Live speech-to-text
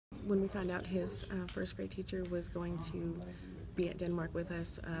When we found out his first grade teacher was going to be at Denmark with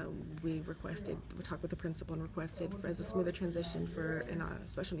us, we talked with the principal and requested as a smoother transition for a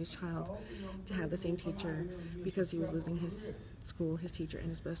special needs child to have the same teacher, because he was losing his school, his teacher, and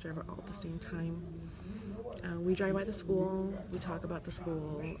his bus driver all at the same time. We drive by the school, we talk about the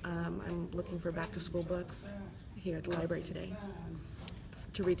school. I'm looking for back to school books here at the library today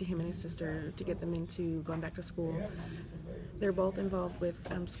to read to him and his sister, to get them into going back to school. They're both involved with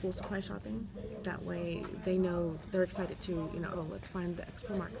school supply shopping. That way they know, they're excited to, oh, let's find the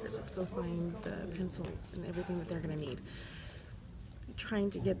expo markers, let's go find the pencils and everything that they're going to need.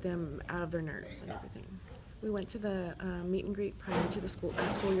 Trying to get them out of their nerves and everything. We went to the meet and greet prior to the school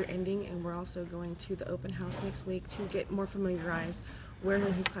year ending, and we're also going to the open house next week to get more familiarized where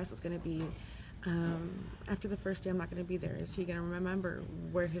his class is going to be. After the first day I'm not going to be there, is he going to remember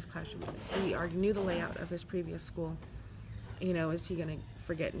where his classroom is? He already knew the layout of his previous school. Is he going to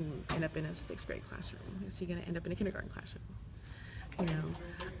forget and end up in a 6th grade classroom? Is he going to end up in a kindergarten classroom?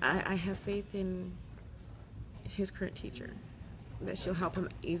 I have faith in his current teacher, that she'll help him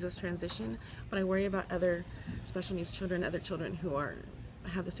ease this transition, but I worry about other special needs children, other children who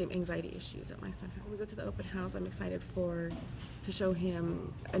have the same anxiety issues that my son has. When we go to the open house, I'm excited to show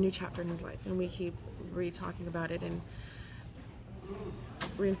him a new chapter in his life, and we keep re-talking about it and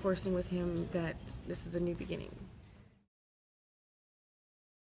reinforcing with him that this is a new beginning.